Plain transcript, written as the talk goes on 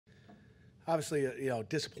Obviously,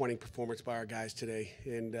 disappointing performance by our guys today,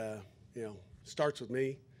 and starts with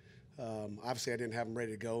me. Obviously, I didn't have them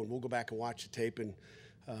ready to go, and we'll go back and watch the tape, and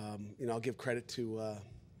I'll give credit to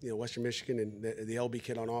Western Michigan, and the LB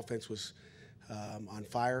kid on offense was on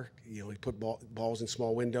fire. He put balls in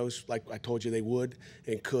small windows like I told you they would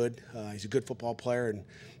and could. He's a good football player, and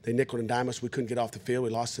they nickel and dime us. We couldn't get off the field. We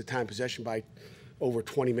lost the time possession by over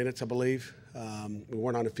 20 minutes, I believe. We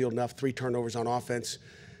weren't on the field enough. 3 turnovers on offense.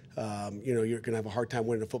 You're going to have a hard time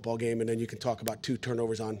winning a football game, and then you can talk about 2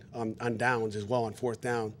 turnovers on downs as well on 4th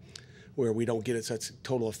down, where we don't get it. So it's a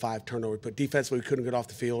total of 5 turnovers. But defensively, we couldn't get off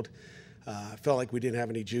the field. I felt like we didn't have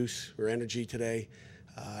any juice or energy today.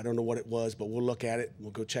 I don't know what it was, but we'll look at it.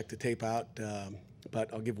 We'll go check the tape out.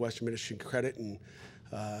 But I'll give Western Michigan credit, and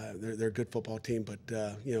they're a good football team. But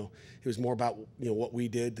it was more about what we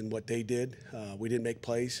did than what they did. We didn't make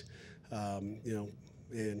plays,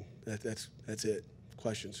 and that's it.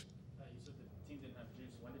 Questions? You said the team didn't have juice.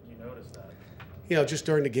 When did you notice that? Just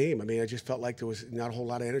during the game. I mean, I just felt like there was not a whole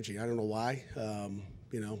lot of energy. I don't know why.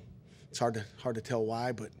 It's hard to tell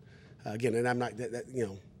why, but again, and I'm not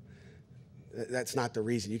that's not the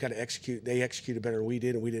reason. You got to execute. They executed better than we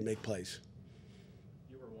did, and we didn't make plays.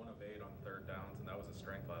 You were 1 of 8 on 3rd downs, and that was a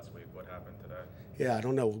strength last week. What happened today? Yeah, I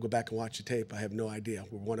don't know. We'll go back and watch the tape. I have no idea.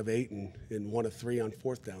 We're 1 of 8 and 1 of 3 on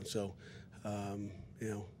 4th down. So,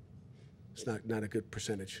 it's not a good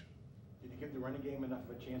percentage. Did you give the running game enough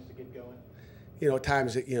of a chance to get going? At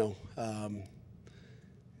times, we'll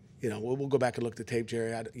go back and look at the tape,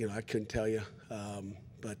 Jerry. I couldn't tell you,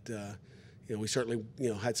 but we certainly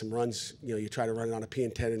had some runs. You try to run it on a P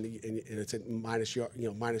and 10, and it's at minus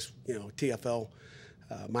TFL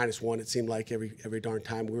 -1. It seemed like every darn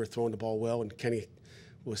time we were throwing the ball well, and Kenny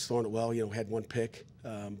was throwing it well. Had 1 pick,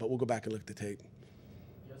 but we'll go back and look at the tape.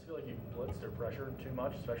 You guys feel like you blitzed or pressured too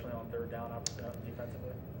much, especially on 3rd down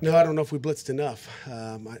defensively? No, I don't know if we blitzed enough.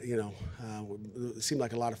 It seemed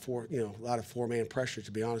like a lot of 4-man pressure.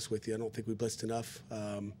 To be honest with you, I don't think we blitzed enough.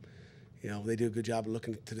 They do a good job of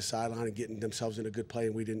looking to the sideline and getting themselves in a good play,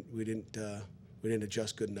 and we didn't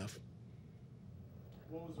adjust good enough.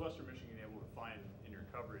 What was Western Michigan able to find in your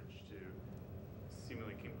coverage to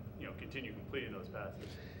seemingly continue completing those passes?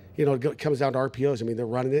 It comes down to RPOs. I mean, they're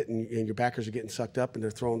running it, and your backers are getting sucked up, and they're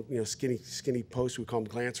throwing skinny posts. We call them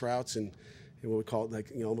glance routes, and what we call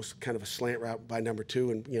it almost kind of a slant route by number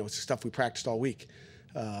 2, and it's stuff we practiced all week.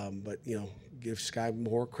 But give Sky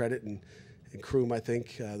more credit and Kroom, I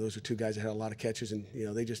think those are 2 guys that had a lot of catches, and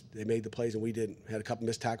they made the plays, and we didn't. Had a couple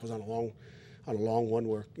missed tackles on a long one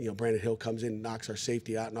where Brandon Hill comes in, knocks our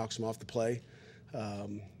safety out, knocks him off the play,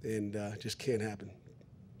 and just can't happen.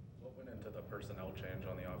 What went into the personnel change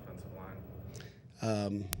on the offensive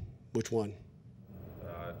line? Which one?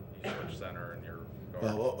 You switched center and your guard.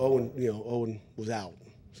 Well, Owen was out,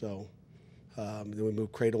 so then we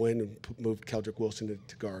moved Cradle in and moved Keldrick Wilson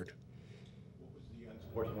to guard. What was the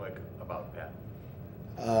unsportsmanlike about Pat?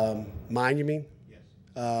 Mine, you mean? Yes.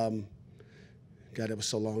 God, that was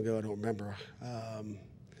so long ago. I don't remember.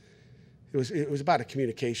 It was about a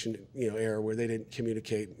communication error where they didn't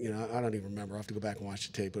communicate. I don't even remember. I have to go back and watch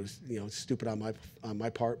the tape. It was stupid on my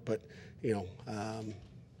part, but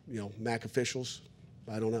MAC officials,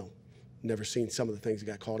 I don't know. Never seen some of the things that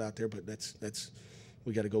got called out there, but that's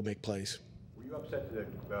we got to go make plays. Were you upset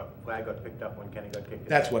that the flag got picked up when Kenny got kicked?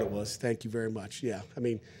 That's what it was. Thank you very much. Yeah, I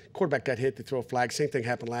mean, quarterback got hit, they throw a flag. Same thing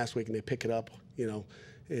happened last week, and they pick it up.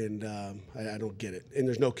 And I don't get it. And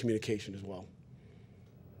there's no communication as well.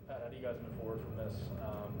 Pat, how do you guys move forward from this?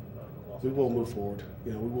 We will move forward.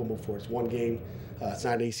 We will move forward. It's 1 game. It's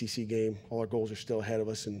not an ACC game. All our goals are still ahead of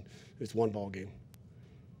us, and it's 1 ball game.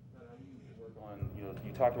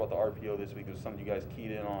 You talked about the RPO this week. It was something you guys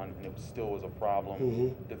keyed in on, and it still was a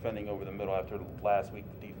problem defending over the middle after last week,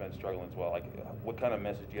 the defense struggling as well. What kind of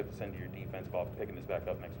message do you have to send to your defense about picking this back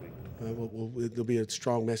up next week? There'll be a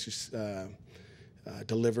strong message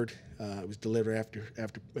delivered. It was delivered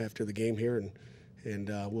after the game here, and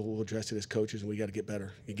we'll address it as coaches, and we got to get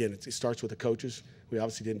better. Again, it starts with the coaches. We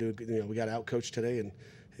obviously didn't do it. We got out-coached today, and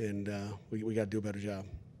we got to do a better job.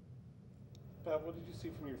 Pat, what did you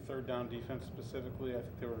see from your 3rd down defense specifically? I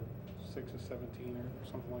think they were 6 of 17 or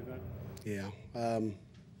something like that. Yeah,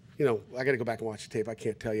 I got to go back and watch the tape. I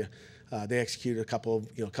can't tell you. They executed a couple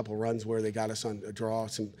of runs where they got us on a draw,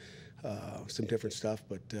 some different stuff,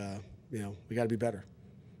 but we got to be better.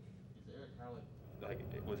 Is Eric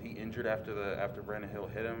Howlett, was he injured after Brandon Hill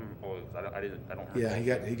hit him, or I don't. Yeah,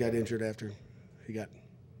 he got injured after he got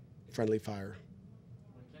friendly fire.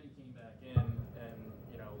 When Kenny came back in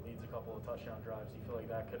and leads a couple of touchdown drives, do you feel like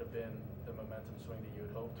that could have been the momentum swing that you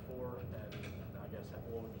had hoped for? And I guess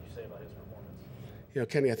what would you say about his performance?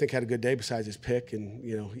 Kenny, I think, had a good day besides his pick, and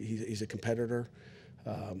he's a competitor.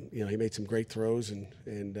 He made some great throws, and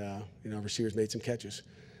receivers made some catches.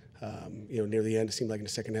 Near the end, it seemed like in the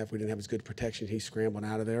second half we didn't have as good protection. He's scrambling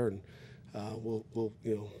out of there, and we'll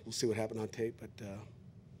see what happened on tape, but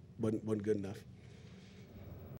wasn't good enough.